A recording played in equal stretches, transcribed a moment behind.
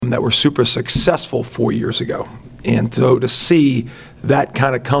that were super successful 4 years ago. And so to see that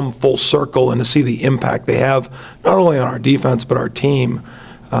kind of come full circle and to see the impact they have, not only on our defense but our team,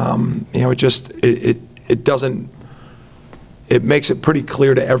 it makes it pretty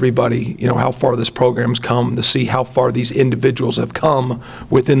clear to everybody, how far this program's come, to see how far these individuals have come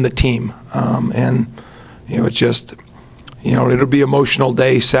within the team. It'll be an emotional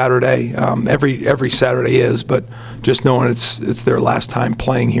day Saturday. Every Saturday is, but just knowing it's their last time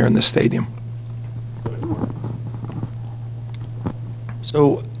playing here in this stadium.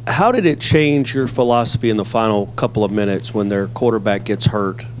 So how did it change your philosophy in the final couple of minutes when their quarterback gets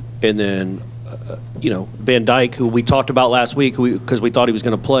hurt, and then Van Dyke, who we talked about last week because we thought he was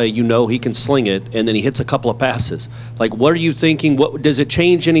going to play, he can sling it, and then he hits a couple of passes. Like, what are you thinking? What does it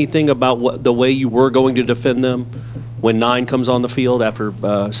change anything about the way you were going to defend them when 9 comes on the field after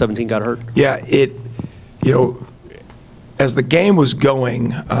 17 got hurt? Yeah, as the game was going,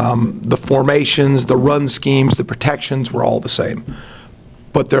 the formations, the run schemes, the protections were all the same.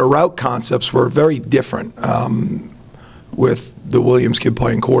 But their route concepts were very different with the Williams kid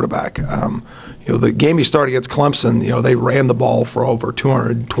playing quarterback. The game he started against Clemson, they ran the ball for over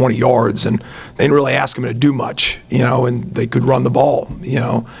 220 yards, and they didn't really ask him to do much, and they could run the ball,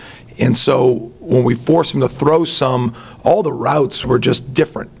 And so when we forced him to throw some, all the routes were just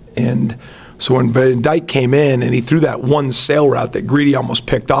different. And so when Van Dyke came in and he threw that one sail route that Greedy almost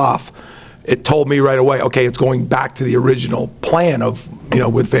picked off, it told me right away, okay, it's going back to the original plan of,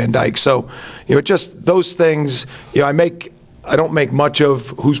 with Van Dyke. So, just those things, I don't make much of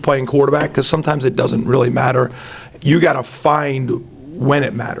who's playing quarterback because sometimes it doesn't really matter. You got to find when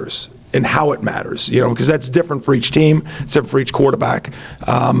it matters and how it matters, because that's different for each team, it's different for each quarterback.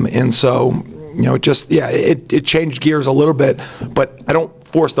 And so, it changed gears a little bit, but I don't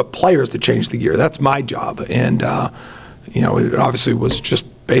force the players to change the gear. That's my job. And, it obviously was just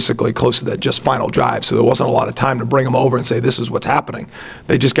basically close to that just final drive, so there wasn't a lot of time to bring them over and say, this is what's happening.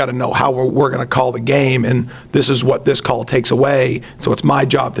 They just got to know how we're going to call the game, and this is what this call takes away. So it's my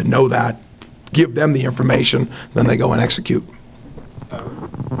job to know that, give them the information, then they go and execute.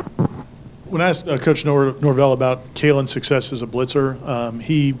 When I asked Coach Norvell about Kalen's success as a blitzer,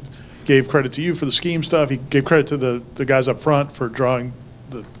 he gave credit to you for the scheme stuff. He gave credit to the guys up front for drawing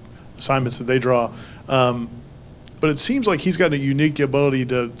the assignments that they draw. But it seems like he's got a unique ability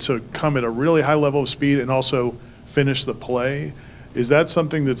to come at a really high level of speed and also finish the play. Is that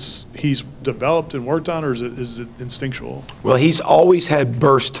something he's developed and worked on, or is it instinctual? Well, he's always had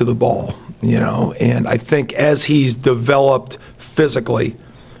burst to the ball, and I think as he's developed physically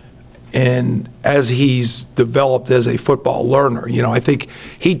and as he's developed as a football learner, I think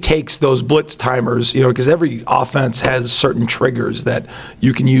he takes those blitz timers, because every offense has certain triggers that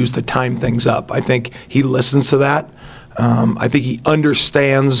you can use to time things up. I think he listens to that. I think he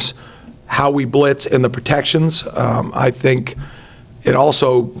understands how we blitz and the protections. I think it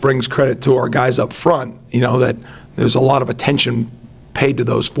also brings credit to our guys up front, that there's a lot of attention paid to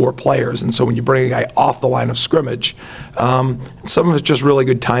those 4 players, and so when you bring a guy off the line of scrimmage, some of it's just really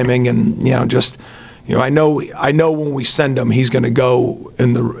good timing, and I know when we send him, he's going to go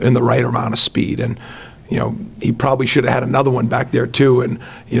in the right amount of speed, and he probably should have had another one back there too, and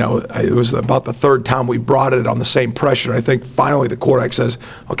it was about the 3rd time we brought it on the same pressure. I think finally the quarterback says,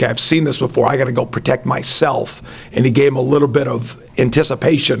 okay, I've seen this before, I got to go protect myself, and he gave him a little bit of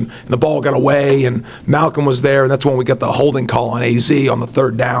anticipation, and the ball got away, and Malcolm was there, and that's when we got the holding call on AZ on the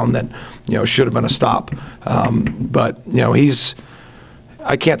 3rd down that should have been a stop. But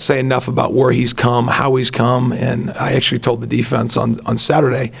I can't say enough about where he's come, how he's come, and I actually told the defense on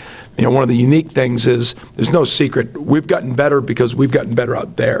Saturday, one of the unique things is there's no secret. We've gotten better because we've gotten better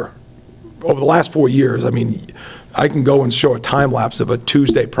out there. Over the last 4 years, I can go and show a time lapse of a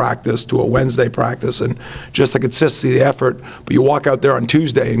Tuesday practice to a Wednesday practice and just the consistency, the effort. But you walk out there on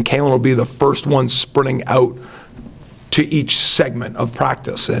Tuesday and Kalen will be the first one sprinting out to each segment of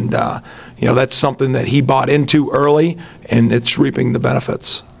practice. And, that's something that he bought into early, and it's reaping the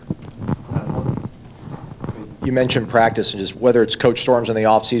benefits. You mentioned practice, and just whether it's Coach Storms in the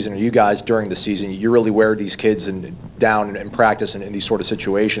offseason or you guys during the season, you really wear these kids down in practice and in these sort of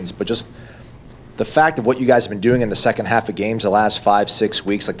situations. But just the fact of what you guys have been doing in the second half of games the last 5-6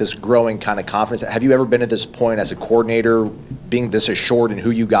 weeks, like this growing kind of confidence, have you ever been at this point as a coordinator, being this assured in who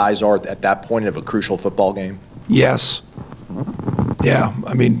you guys are at that point of a crucial football game? Yes. Yeah,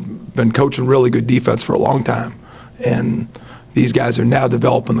 been coaching really good defense for a long time, and these guys are now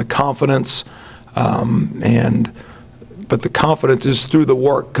developing the confidence, but the confidence is through the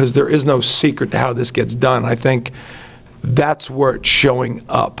work, because there is no secret to how this gets done. I think that's where it's showing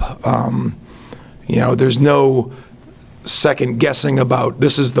up. There's no second guessing about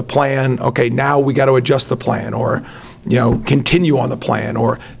this is the plan, okay, now we got to adjust the plan, or continue on the plan,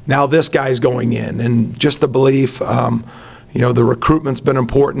 or now this guy's going in. And just the belief, the recruitment's been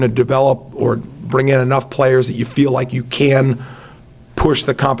important to develop or bring in enough players that you feel like you can push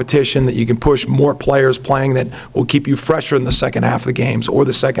the competition, that you can push more players playing that will keep you fresher in the second half of the games or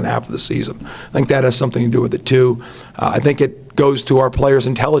the second half of the season. I think that has something to do with it too. I think it goes to our players'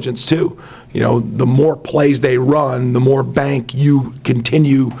 intelligence too. The more plays they run, the more bank you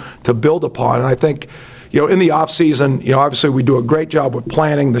continue to build upon. And I think, in the off season, obviously we do a great job with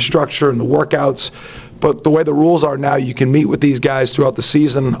planning the structure and the workouts. But the way the rules are now, you can meet with these guys throughout the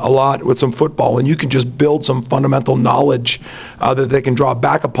season a lot with some football, and you can just build some fundamental knowledge that they can draw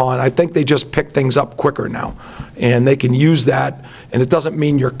back upon. I think they just pick things up quicker now, and they can use that. And it doesn't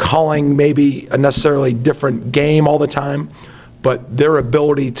mean you're calling maybe a necessarily different game all the time, but their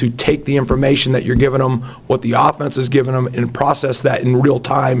ability to take the information that you're giving them, what the offense is giving them, and process that in real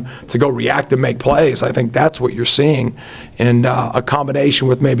time to go react and make plays, I think that's what you're seeing. And a combination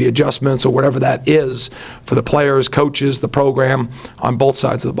with maybe adjustments or whatever that is for the players, coaches, the program on both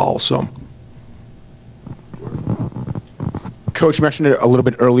sides of the ball. So, Coach mentioned it a little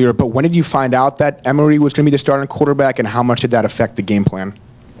bit earlier, but when did you find out that Emery was going to be the starting quarterback, and how much did that affect the game plan?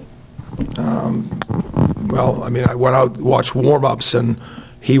 Well, I went out and watched warm-ups, and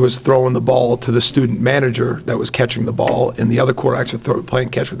he was throwing the ball to the student manager that was catching the ball, and the other quarterbacks are playing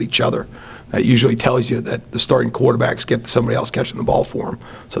catch with each other. That usually tells you that the starting quarterbacks get somebody else catching the ball for them.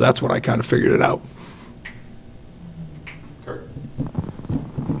 So that's when I kind of figured it out.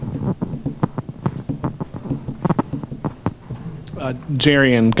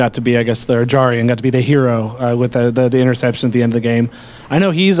 Jarian got to be, Jarian got to be the hero with the interception at the end of the game. I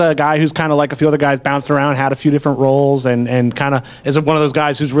know he's a guy who's kind of like a few other guys, bounced around, had a few different roles, and kind of is one of those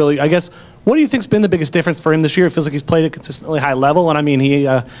guys who's really, what do you think's been the biggest difference for him this year? It feels like he's played at a consistently high level, and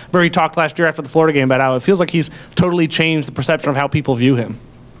he talked last year after the Florida game about how it feels like he's totally changed the perception of how people view him.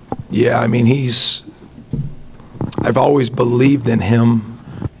 Yeah, I've always believed in him,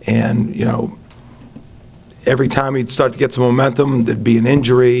 and, every time he'd start to get some momentum, there'd be an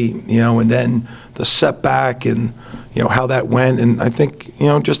injury, and then the setback and, how that went. And I think,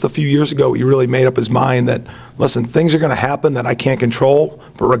 just a few years ago, he really made up his mind that, listen, things are going to happen that I can't control,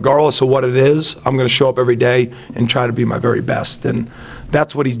 but regardless of what it is, I'm going to show up every day and try to be my very best. And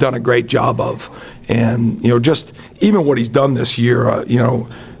that's what he's done a great job of. And, just even what he's done this year,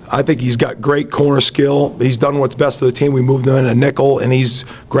 I think he's got great corner skill. He's done what's best for the team. We moved him in a nickel, and he's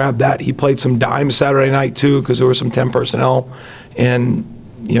grabbed that. He played some dime Saturday night, too, because there were some 10 personnel. And,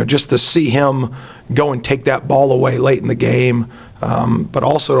 just to see him go and take that ball away late in the game, but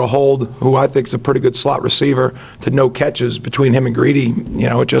also to hold who I think is a pretty good slot receiver to no catches between him and Greedy,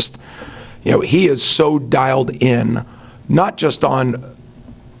 he is so dialed in, not just on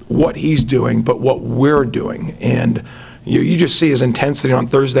what he's doing, but what we're doing. And you just see his intensity on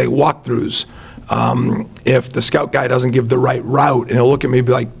Thursday walkthroughs. If the scout guy doesn't give the right route, and he'll look at me and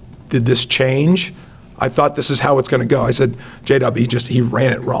be like, did this change? I thought this is how it's going to go. I said, J-Dub, he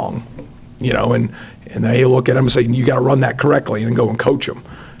ran it wrong. And then he'll look at him and say, you got to run that correctly, and go and coach him.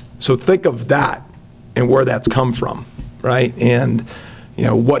 So think of that and where that's come from, right? And,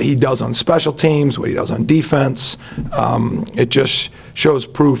 what he does on special teams, what he does on defense, it just shows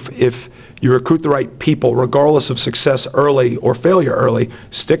proof if you recruit the right people, regardless of success early or failure early,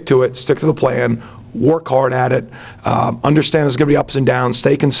 stick to it, stick to the plan, work hard at it, understand there's going to be ups and downs,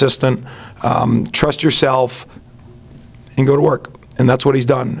 stay consistent, trust yourself, and go to work. And that's what he's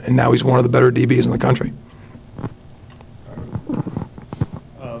done. And now he's one of the better DBs in the country.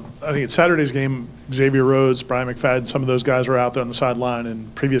 I think at Saturday's game, Xavier Rhodes, Brian McFadden, some of those guys were out there on the sideline. In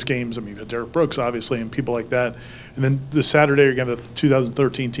previous games, Derek Brooks, obviously, and people like that. And then this Saturday, you're going to have the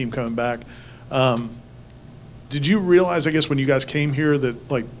 2013 team coming back. Did you realize, when you guys came here,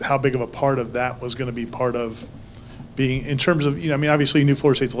 that how big of a part of that was going to be part of being, in terms of, obviously you knew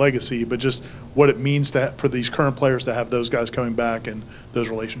Florida State's legacy, but just what it means for these current players to have those guys coming back and those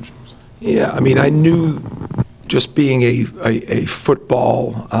relationships? Yeah, I knew just being a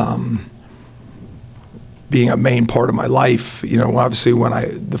football, being a main part of my life, obviously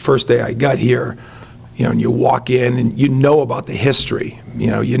when the first day I got here, and you walk in and you know about the history,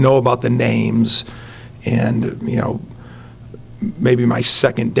 you know about the names, and, maybe my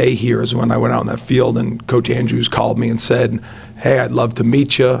second day here is when I went out in that field and Coach Andrews called me and said, hey, I'd love to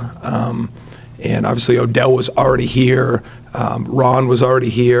meet you. And obviously Odell was already here, Ron was already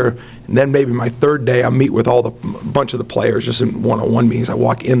here, and then maybe my third day I meet with a bunch of the players just in one-on-one meetings. I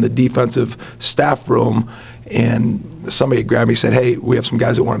walk in the defensive staff room and somebody grabbed me and said, hey, we have some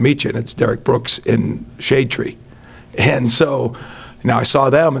guys that want to meet you, and it's Derek Brooks in Shade Tree. And so, I saw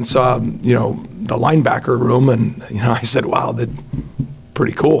them and saw, the linebacker room, and, I said, wow, that's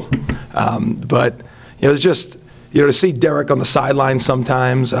pretty cool. But, it's just, to see Derek on the sideline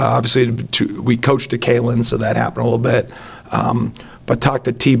sometimes, obviously we coached to Kalen, so that happened a little bit. But talk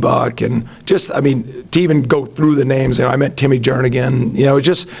to T-Buck and just, to even go through the names, I met Timmy Jernigan,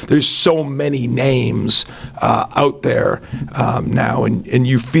 there's so many names out there now, and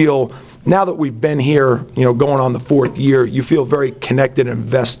you feel, now that we've been here, going on the 4th year, you feel very connected and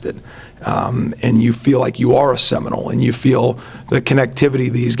invested, and you feel like you are a Seminole, and you feel the connectivity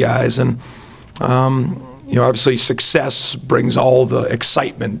of these guys, and obviously success brings all the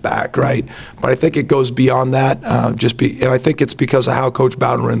excitement back, right? But I think it goes beyond that, and I think it's because of how Coach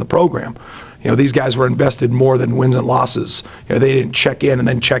Bowden ran the program. These guys were invested more than wins and losses. They didn't check in and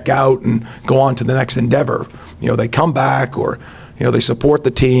then check out and go on to the next endeavor. They come back, or they support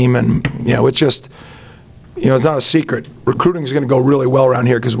the team, and it's just, it's not a secret. Recruiting is going to go really well around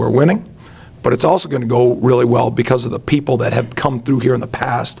here because we're winning. But it's also going to go really well because of the people that have come through here in the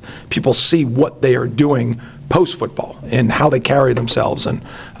past. People see what they are doing post-football and how they carry themselves. And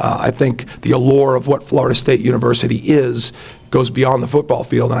I think the allure of what Florida State University goes beyond the football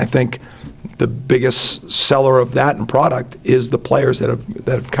field. And I think the biggest seller of that and product is the players that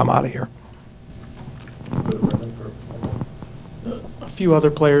have come out of here. A few other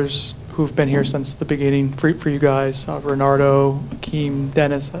players who've been here since the beginning for you guys, Renardo, Akeem,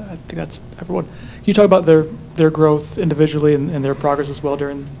 Dennis, I think that's everyone. Can you talk about their growth individually and their progress as well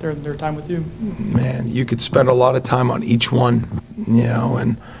during their time with you? Man, you could spend a lot of time on each one,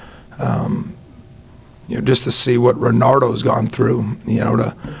 and just to see what Renardo's gone through,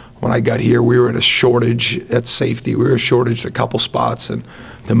 when I got here, we were at a shortage at safety. We were shortage at a couple spots, and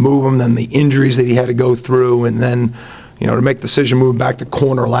to move him, then the injuries that he had to go through, and then to make the decision moving back to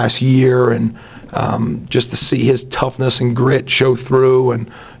corner last year, and just to see his toughness and grit show through,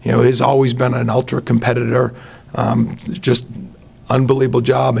 and he's always been an ultra competitor. Just unbelievable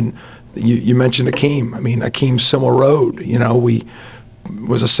job. And you mentioned Akeem. Akeem's similar road. We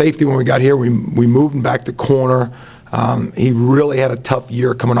was a safety when we got here. We moved him back to corner. He really had a tough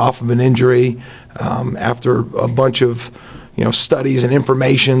year coming off of an injury. After a bunch of studies and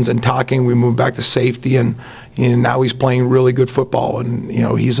informations and talking, we moved back to safety, and now he's playing really good football, and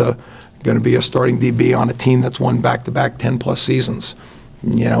he's going to be a starting DB on a team that's won back-to-back 10+ seasons.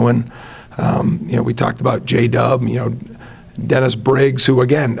 And we talked about J-Dub, Dennis Briggs, who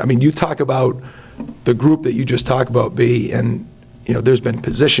again, you talk about the group that you just talked about, B, and there's been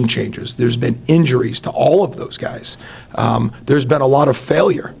position changes, there's been injuries to all of those guys. There's been a lot of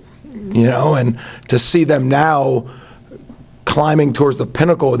failure, and to see them now climbing towards the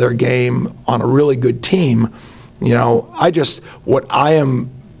pinnacle of their game on a really good team, what I am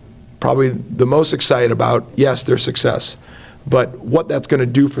probably the most excited about, yes, their success, but what that's going to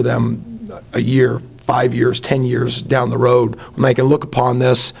do for them a year, 5 years, 10 years down the road, when they can look upon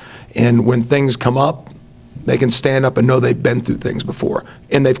this, and when things come up, they can stand up and know they've been through things before,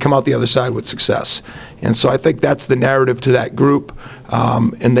 and they've come out the other side with success. And so I think that's the narrative to that group,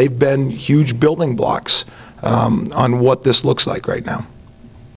 and they've been huge building blocks on what this looks like right now.